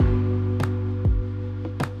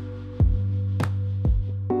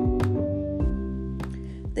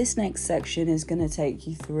this next section is going to take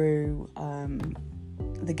you through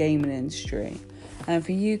the gaming industry. And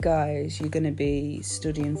for you guys, you're going to be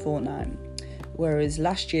studying Fortnite, whereas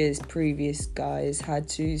last year's previous guys had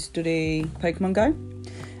to study Pokemon Go.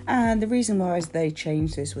 And the reason why they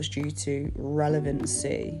changed this was due to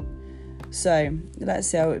relevancy. So let's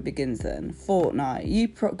see how it begins then. Fortnite. You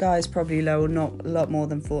guys probably know not a lot more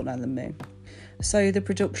than Fortnite than me. So the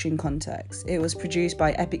production context. It was produced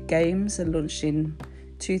by Epic Games and launched in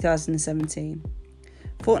 2017.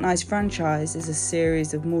 Fortnite's franchise is a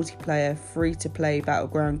series of multiplayer, free-to-play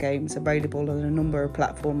battleground games available on a number of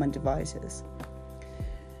platforms and devices.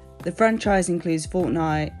 The franchise includes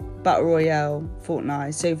Fortnite Battle Royale,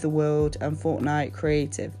 Fortnite Save the World, and Fortnite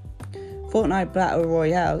Creative. Fortnite Battle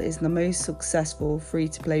Royale is the most successful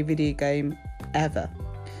free-to-play video game ever,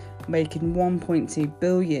 making 1.2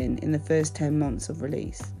 billion in the first 10 months of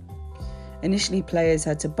release. Initially, players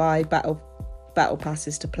had to buy battle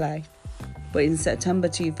passes to play, but in September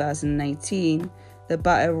 2018, the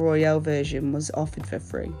Battle Royale version was offered for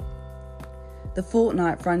free. The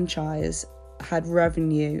Fortnite franchise had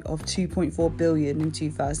revenue of 2.4 billion in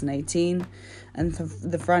 2018, and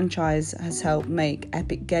the franchise has helped make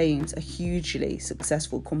Epic Games a hugely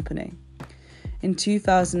successful company. In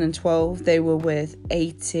 2012, they were worth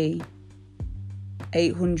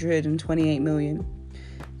 828 million.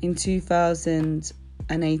 In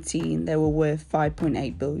 2018, they were worth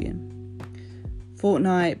 5.8 billion.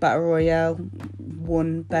 Fortnite Battle Royale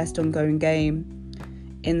won Best Ongoing Game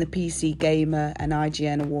in the PC Gamer and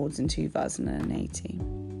IGN Awards in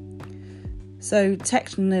 2018. So,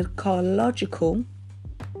 technological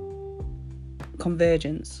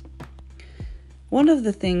convergence. One of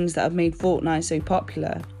the things that have made Fortnite so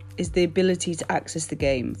popular is the ability to access the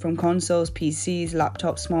game from consoles, PCs,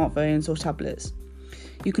 laptops, smartphones or tablets.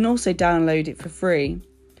 You can also download it for free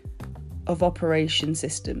of operation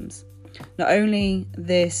systems. Not only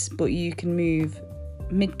this, but you can move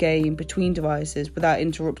mid-game between devices without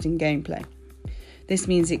interrupting gameplay. This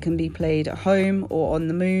means it can be played at home or on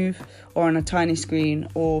the move or on a tiny screen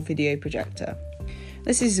or video projector.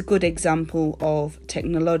 This is a good example of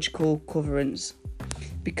technological convergence,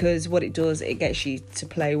 because what it does, it gets you to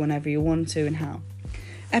play whenever you want to and how.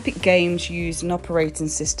 Epic Games used an operating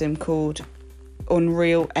system called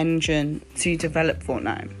Unreal Engine to develop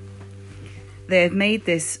Fortnite. They have made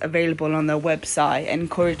this available on their website and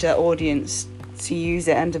encourage their audience to use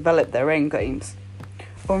it and develop their own games.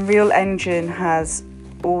 Unreal Engine has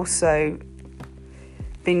also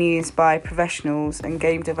been used by professionals and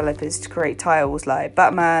game developers to create titles like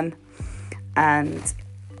Batman and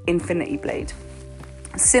Infinity Blade.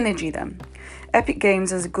 Synergy then. Epic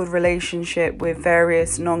Games has a good relationship with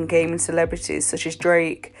various non-gaming celebrities such as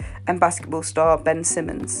Drake and basketball star Ben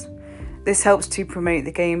Simmons. This helps to promote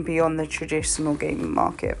the game beyond the traditional gaming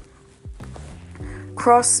market.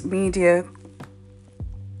 Cross-media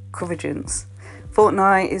convergence.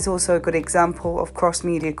 Fortnite is also a good example of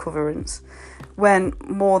cross-media convergence. When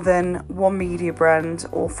more than one media brand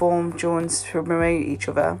or form joins to promote each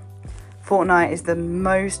other. Fortnite is the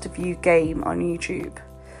most viewed game on YouTube.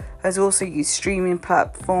 Has also used streaming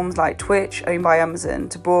platforms like Twitch, owned by Amazon,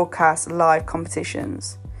 to broadcast live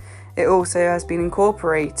competitions. It also has been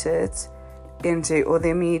incorporated into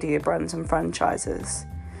other media brands and franchises.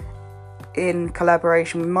 In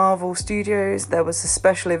collaboration with Marvel Studios, there was a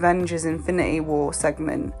special Avengers Infinity War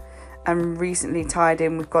segment, and recently tied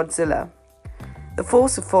in with Godzilla. The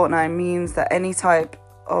force of Fortnite means that any type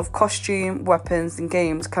of costume, weapons and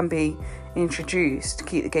games can be introduced to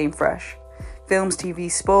keep the game fresh. Films, TV,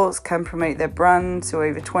 sports can promote their brand to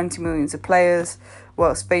over 20 million of players,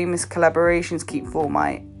 whilst famous collaborations keep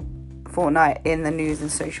Fortnite in the news and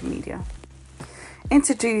social media.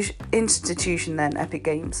 Institution then, Epic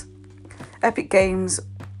Games. Epic Games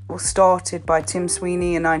was started by Tim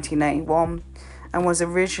Sweeney in 1981 and was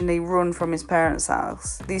originally run from his parents'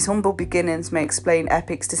 house. These humble beginnings may explain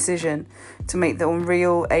Epic's decision to make the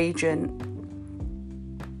Unreal Engine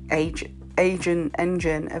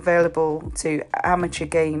available to amateur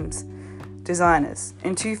games designers.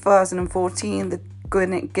 In 2014, the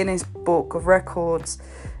Guinness Book of Records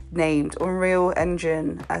named Unreal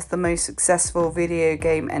Engine as the most successful video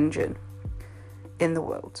game engine in the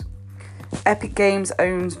world. Epic Games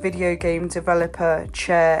owns video game developer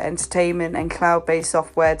Chair Entertainment and cloud-based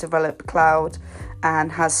software developer Cloud,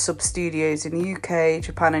 and has sub-studios in the UK,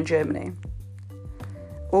 Japan and Germany.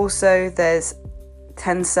 Also, there's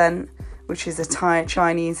Tencent, which is a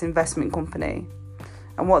Chinese investment company.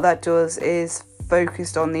 And what that does is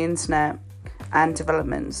focused on the internet and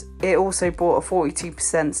developments. It also bought a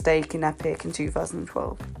 42% stake in Epic in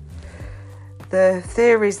 2012. The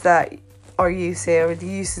theories that our use here are the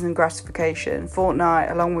uses and gratification.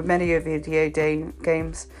 Fortnite, along with many of video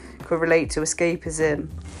games, could relate to escapism.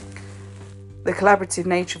 The collaborative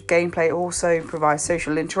nature of gameplay also provides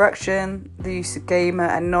social interaction. The use of gamer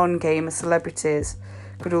and non-gamer celebrities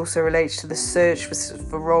could also relate to the search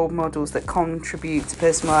for role models that contribute to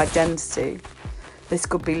personal identity. This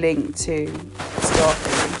could be linked to star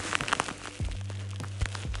theory.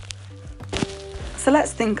 So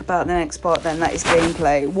let's think about the next part then, that is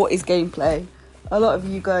gameplay. What is gameplay? A lot of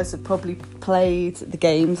you guys have probably played the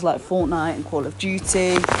games like Fortnite and Call of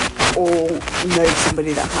Duty, or know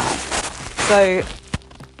somebody that has. So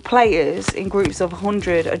players in groups of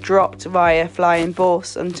 100 are dropped via flying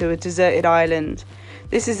bus onto a deserted island.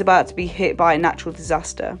 This is about to be hit by a natural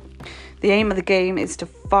disaster. The aim of the game is to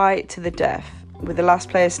fight to the death, with the last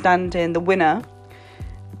player standing the winner.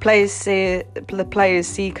 The players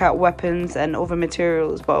seek out weapons and other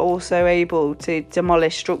materials, but are also able to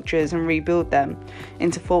demolish structures and rebuild them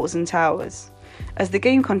into forts and towers. As the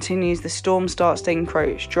game continues, the storm starts to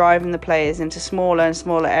encroach, driving the players into smaller and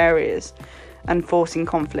smaller areas and forcing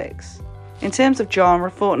conflicts. In terms of genre,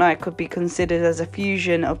 Fortnite could be considered as a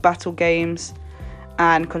fusion of battle games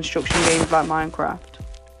and construction games like Minecraft.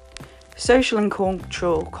 Social and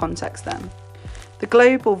cultural context then. The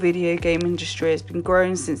global video game industry has been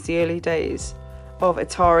growing since the early days of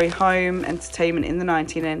Atari home entertainment in the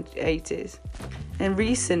 1980s. In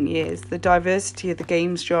recent years, the diversity of the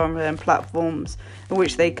games genre and platforms in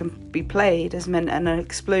which they can be played has meant an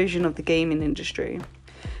explosion of the gaming industry.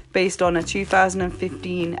 Based on a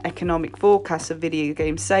 2015 economic forecast of video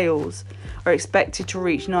game sales, are expected to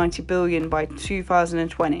reach 90 billion by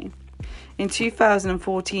 2020. In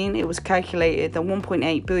 2014, it was calculated that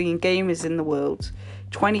 1.8 billion gamers in the world,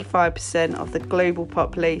 25% of the global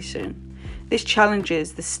population. This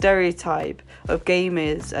challenges the stereotype of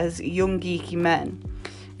gamers as young geeky men.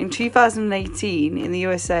 In 2018, in the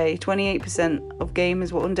USA, 28% of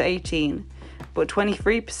gamers were under 18, but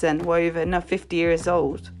 23% were over 50 years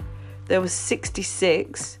old. There was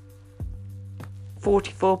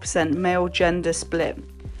 44% male gender split.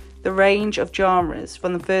 The range of genres,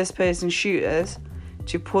 from the first-person shooters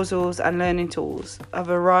to puzzles and learning tools, a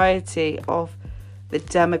variety of the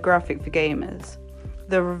demographic for gamers.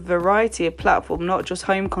 The variety of platform, not just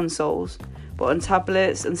home consoles, but on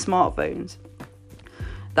tablets and smartphones,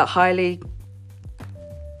 that highly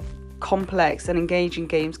complex and engaging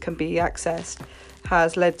games can be accessed,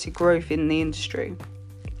 has led to growth in the industry.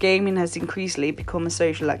 Gaming has increasingly become a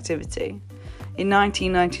social activity. In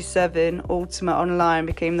 1997, Ultima Online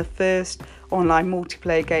became the first online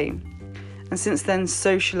multiplayer game, and since then,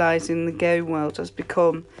 socialising in the game world has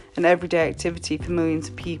become an everyday activity for millions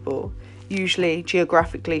of people, usually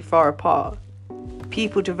geographically far apart.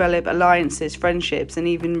 People develop alliances, friendships, and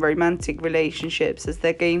even romantic relationships as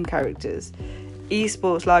their game characters.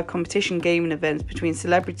 Esports live competition gaming events between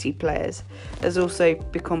celebrity players has also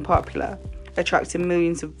become popular, attracting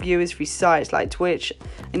millions of viewers through sites like Twitch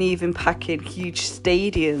and even packing huge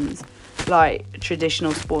stadiums like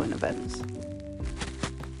traditional sporting events.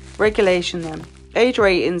 Regulation then. Age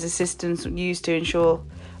ratings are systems used to ensure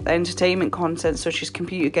that entertainment content such as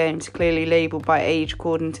computer games are clearly labelled by age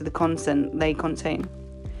according to the content they contain.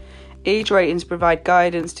 Age ratings provide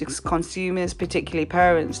guidance to consumers, particularly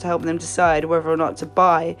parents, to help them decide whether or not to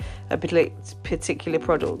buy a particular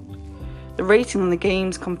product. The rating on the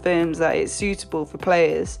games confirms that it's suitable for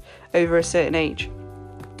players over a certain age.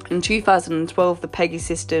 In 2012, the PEGI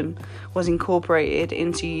system was incorporated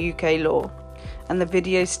into UK law, and the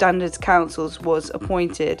Video Standards Council was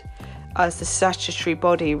appointed as the statutory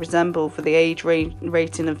body responsible for the age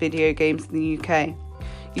rating of video games in the UK,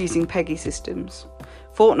 using PEGI systems.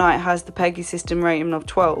 Fortnite has the PEGI system rating of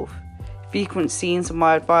 12. Frequent scenes of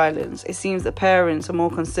mild violence. It seems that parents are more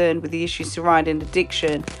concerned with the issues surrounding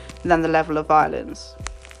addiction than the level of violence.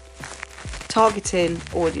 Targeting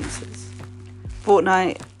audiences.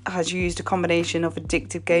 Fortnite has used a combination of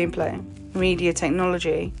addictive gameplay, media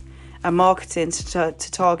technology, and marketing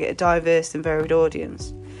to target a diverse and varied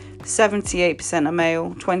audience. 78% are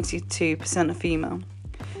male, 22% are female,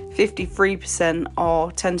 53%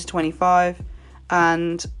 are 10 to 25,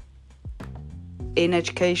 and in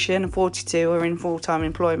education, 42 are in full-time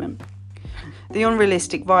employment. The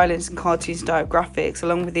unrealistic violence and cartoon-style graphics,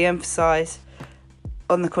 along with the emphasis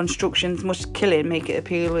on the constructions, much killing, make it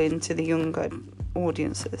appealing to the younger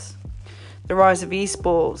audiences. The rise of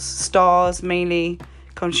esports stars, mainly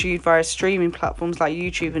consumed via streaming platforms like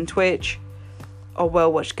YouTube and Twitch, or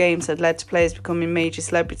well-watched games, had led to players becoming major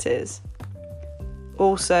celebrities.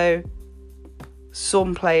 Also,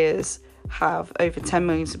 some players have over 10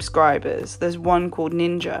 million subscribers. There's one called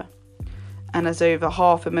Ninja, and has over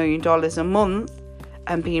 $500,000 a month,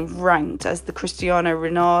 and being ranked as the Cristiano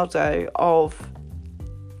Ronaldo of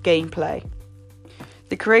gameplay.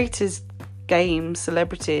 The creators game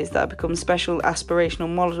celebrities that become special aspirational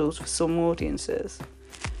models for some audiences.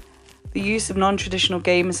 The use of non-traditional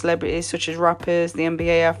gamer celebrities such as rappers, the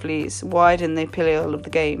NBA athletes, widen the appeal of the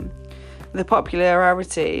game. The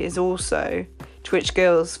popularity is also to which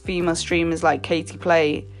girls, female streamers like Katy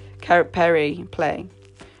Perry play,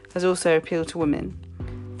 has also appealed to women.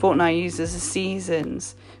 Fortnite uses the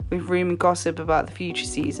seasons with rumored gossip about the future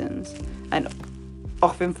seasons, and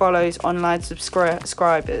often follows online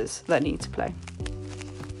subscribers that need to play.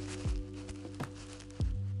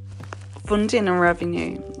 Funding and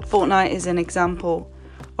revenue. Fortnite is an example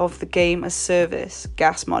of the game as service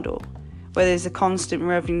gas model, where there's a constant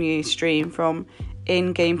revenue stream from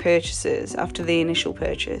in-game purchases after the initial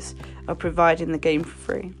purchase of providing the game for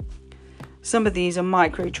free. Some of these are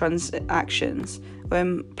microtransactions,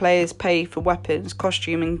 when players pay for weapons,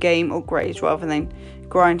 costume and game upgrades rather than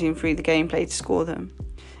grinding through the gameplay to score them.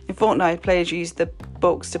 In Fortnite, players use the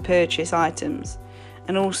bucks to purchase items,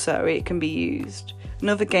 and also it can be used.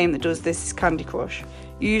 Another game that does this is Candy Crush.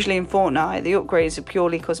 Usually in Fortnite, the upgrades are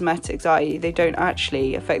purely cosmetics, i.e. they don't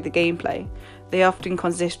actually affect the gameplay. They often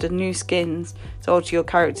consist of new skins to alter your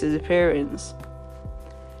character's appearance.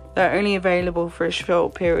 They're only available for a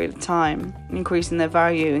short period of time, increasing their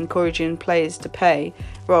value, encouraging players to pay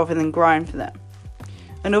rather than grind for them.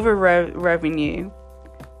 Another revenue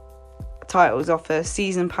titles offer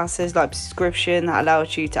season passes like subscription that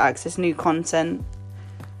allows you to access new content.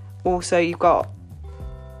 Also, you've got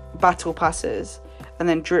battle passes, and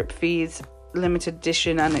then drip feeds, limited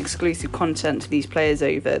edition and exclusive content to these players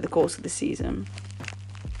over the course of the season.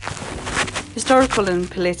 Historical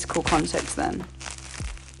and political context then.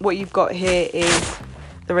 What you've got here is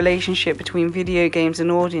the relationship between video games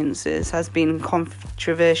and audiences has been a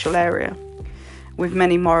controversial area, with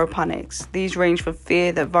many moral panics. These range from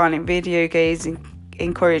fear that violent video games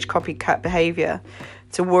encourage copycat behaviour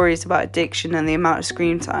to worries about addiction and the amount of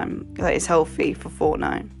screen time that is healthy for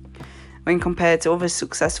Fortnite. When compared to other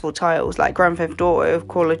successful titles like Grand Theft Auto,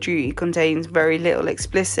 Call of Duty contains very little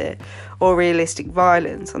explicit or realistic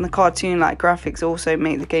violence, and the cartoon-like graphics also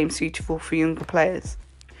make the game suitable for younger players.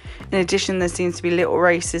 In addition, there seems to be little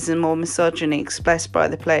racism or misogyny expressed by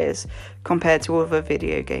the players compared to other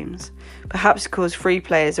video games, perhaps because free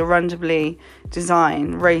players are randomly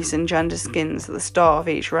design race and gender skins at the start of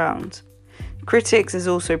each round. Critics has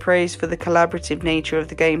also praised for the collaborative nature of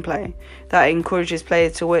the gameplay that encourages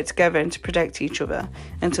players to work together and to protect each other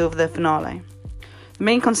until the finale. The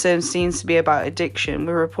main concern seems to be about addiction,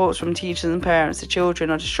 with reports from teachers and parents that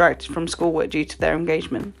children are distracted from schoolwork due to their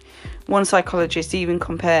engagement. One psychologist even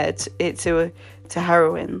compared it to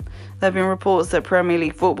heroin. There have been reports that Premier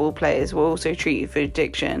League football players were also treated for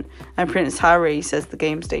addiction, and Prince Harry says the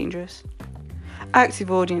game's dangerous.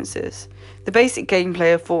 Active audiences. The basic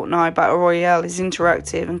gameplay of Fortnite Battle Royale is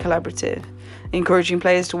interactive and collaborative, encouraging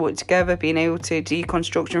players to work together, being able to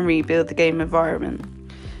deconstruct and rebuild the game environment.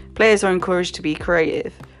 Players are encouraged to be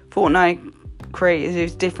creative. Fortnite creates a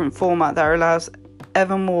different format that allows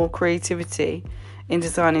ever more creativity in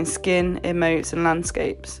designing skin, emotes and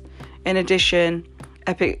landscapes. In addition,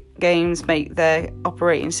 Epic Games make their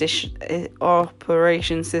operation systems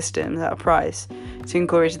at a price to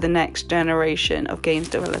encourage the next generation of games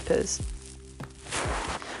developers.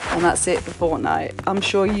 And that's it for Fortnite. I'm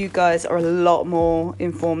sure you guys are a lot more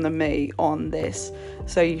informed than me on this,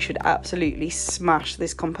 so you should absolutely smash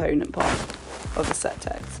this component part of the set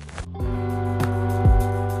text.